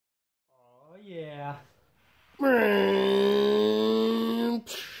Yeah.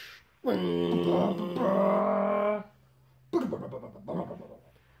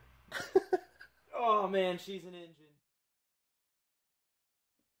 Oh man, she's an engine.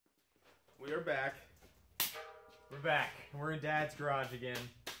 We are back. We're back. We're in Dad's garage again.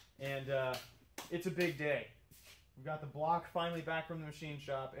 And it's a big day. We've got the block finally back from the machine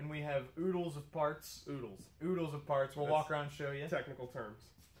shop, and we have oodles of parts. Oodles of parts. We'll walk around and show you. Technical terms.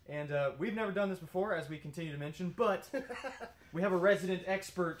 And we've never done this before, as we continue to mention, but we have a resident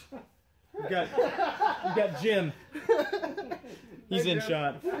expert. We've got Jim. He's in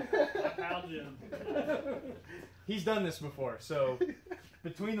shot. Pal Jim. He's done this before, so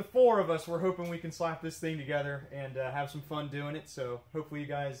between the four of us, we're hoping we can slap this thing together and have some fun doing it. So hopefully you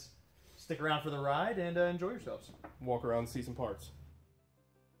guys stick around for the ride and enjoy yourselves. Walk around and see some parts.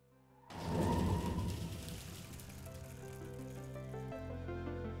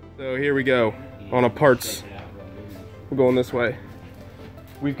 So here we go on a parts. We're going this way.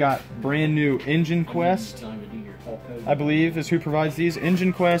 We've got brand new Engine Quest, I believe is who provides these.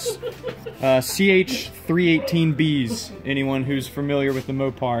 Engine Quest CH318Bs, anyone who's familiar with the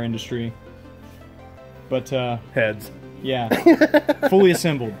Nopar industry. But Heads. yeah, fully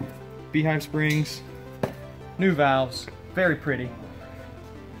assembled. Beehive springs, new valves, very pretty.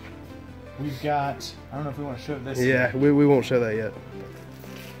 We've got, I don't know if we want to show this. Yeah, we won't show that yet.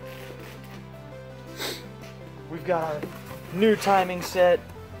 We've got our new timing set,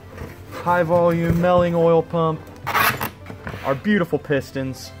 high volume milling oil pump, our beautiful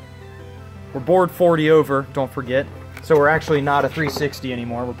pistons. We're bored 40 over, don't forget. So we're actually not a 360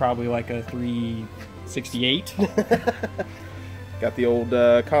 anymore, we're probably like a 368. Got the old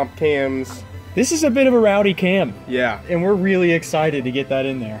comp cams. This is a bit of a rowdy cam. Yeah. And we're really excited to get that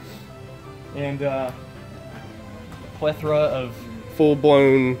in there. And plethora of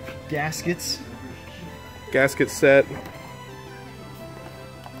Full-blown gaskets. gasket set.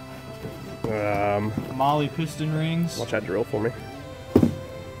 Molly piston rings. Watch that drill for me. And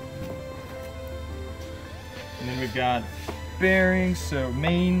then we've got bearings, so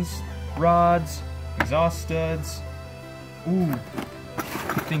mains, rods, exhaust studs. Ooh,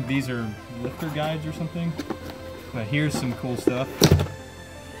 I think these are lifter guides or something. But here's some cool stuff.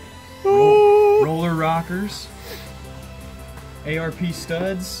 Roller rockers, ARP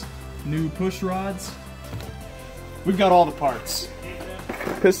studs, new push rods. We've got all the parts.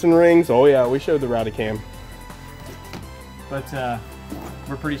 Piston rings. Oh yeah, we showed the rowdy cam. But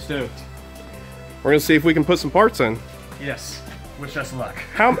we're pretty stoked. We're gonna see if we can put some parts in. Yes, wish us luck.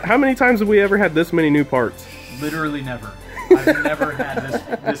 How many times have we ever had this many new parts? Literally never. I've never had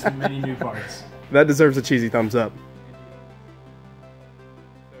this many new parts. That deserves a cheesy thumbs up.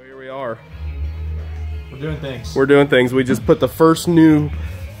 So here we are. We're doing things. We're doing things. We just put the first new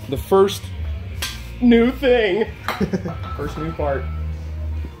thing. First new part.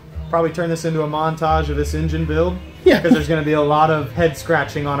 Probably turn this into a montage of this engine build. Yeah. Because there's going to be a lot of head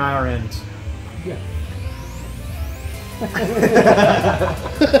scratching on our end. Yeah.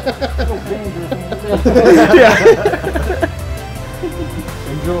 Yeah.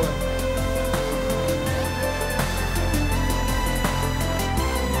 Enjoy.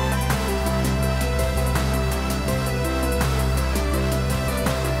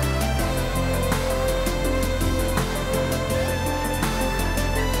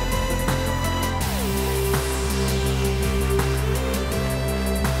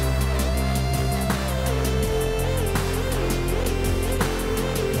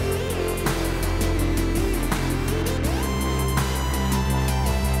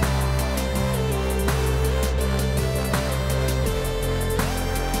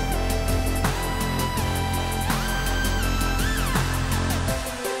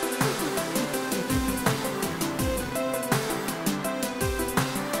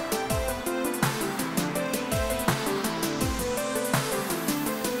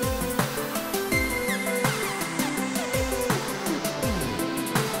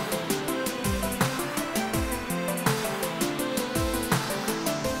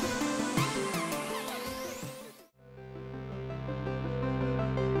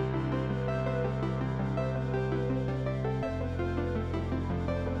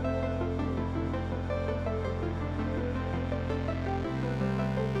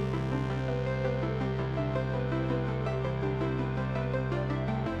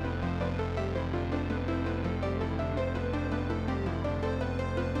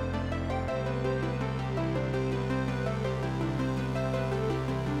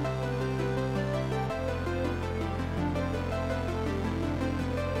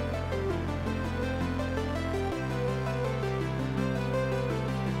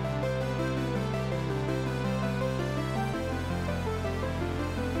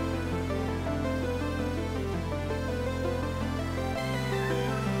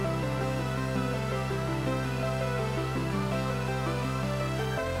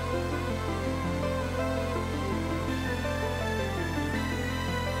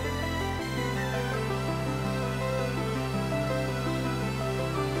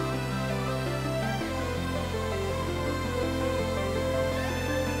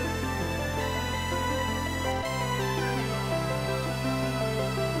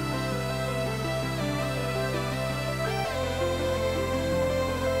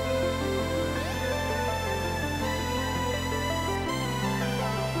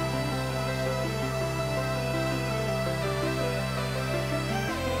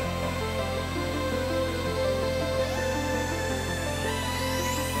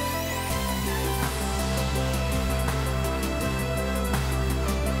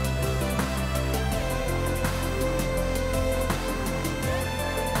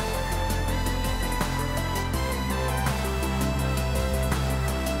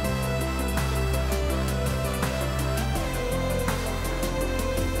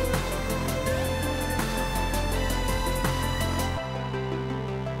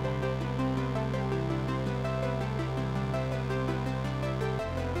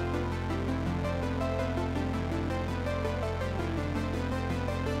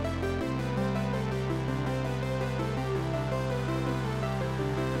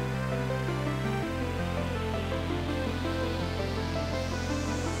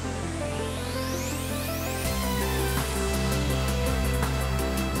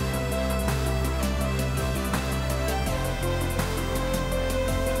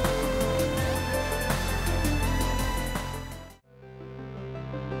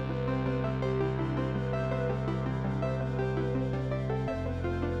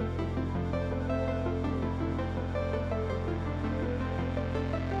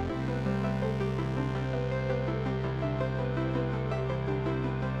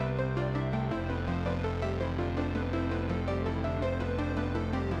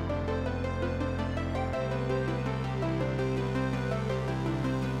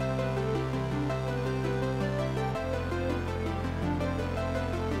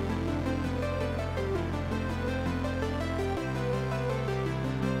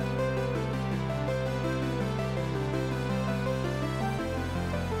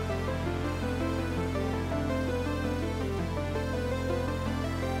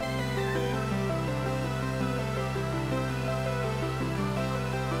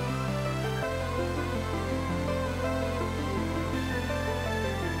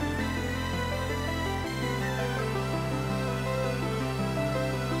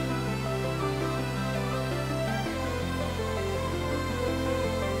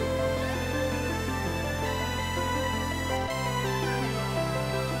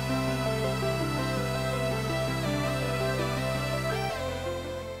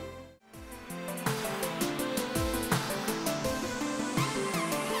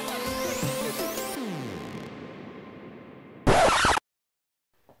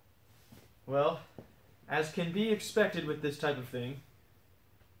 Well, as can be expected with this type of thing,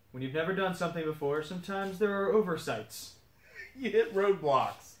 when you've never done something before, sometimes there are oversights. You hit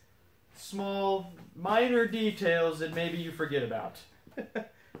roadblocks. Small, minor details that maybe you forget about.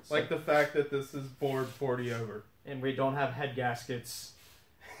 Like the fact that this is board 40 over. And we don't have head gaskets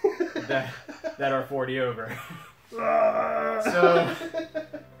that are 40 over. So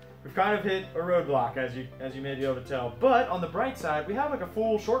we've kind of hit a roadblock, as you may be able to tell. But on the bright side, we have like a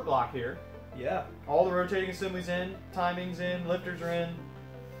full short block here. Yeah. All the rotating assemblies in, timings in, lifters are in,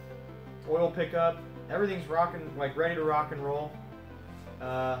 oil pickup, everything's rocking, like ready to rock and roll.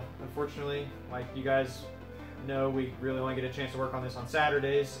 Unfortunately, like you guys know, we really only get a chance to work on this on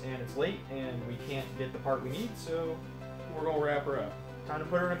Saturdays, and it's late, and we can't get the part we need, so We're gonna wrap her up. time to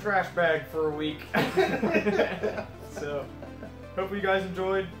put her in a trash bag for a week. So, hopefully you guys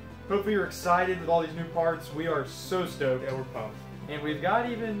enjoyed. Hopefully you're excited with all these new parts. We are so stoked. Yeah, we're pumped. And we've got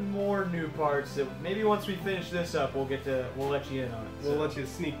even more new parts that maybe once we finish this up, we'll let you in on it. We'll let you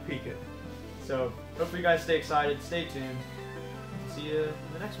sneak peek it. So, hopefully you guys stay excited, stay tuned. See you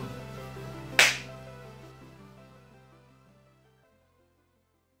in the next one.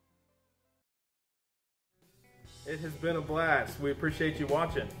 It has been a blast. We appreciate you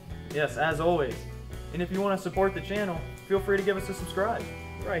watching. Yes, as always. And if you want to support the channel, feel free to give us a subscribe.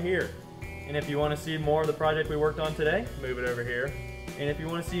 Right here. And if you want to see more of the project we worked on today, Move it over here. and if you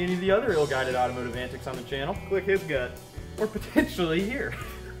want to see any of the other ill-guided automotive antics on the channel, Click his gut. or potentially here.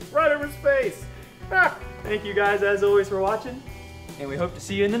 Right over his face. Thank you guys as always for watching, and we hope to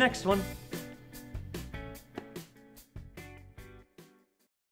see you in the next one.